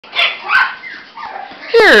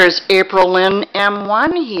Here's Aprilynne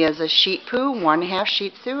M1. He is a Shihpoo, one half Shih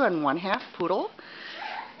Tzu and one half poodle.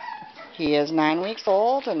 He is 9 weeks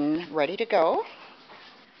old and ready to go.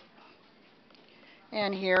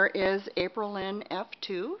 And here is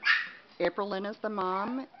aprilynne05222018m1f2. Aprilynne is the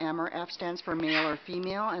mom, M or F stands for male or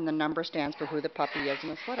female, and the number stands for who the puppy is in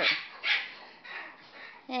this litter.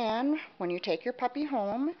 And when you take your puppy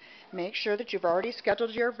home, make sure that you've already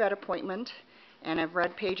scheduled your vet appointment. And I've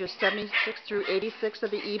read pages 76 through 86 of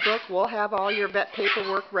the ebook. We'll have all your vet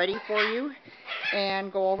paperwork ready for you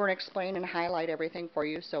and go over and explain and highlight everything for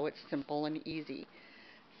you so it's simple and easy.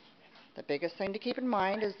 The biggest thing to keep in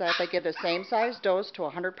mind is that they give the same size dose to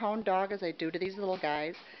a 100-pound dog as they do to these little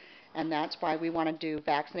guys. And that's why we want to do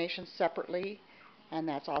vaccinations separately. And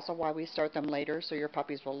that's also why we start them later, so your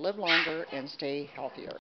puppies will live longer and stay healthier.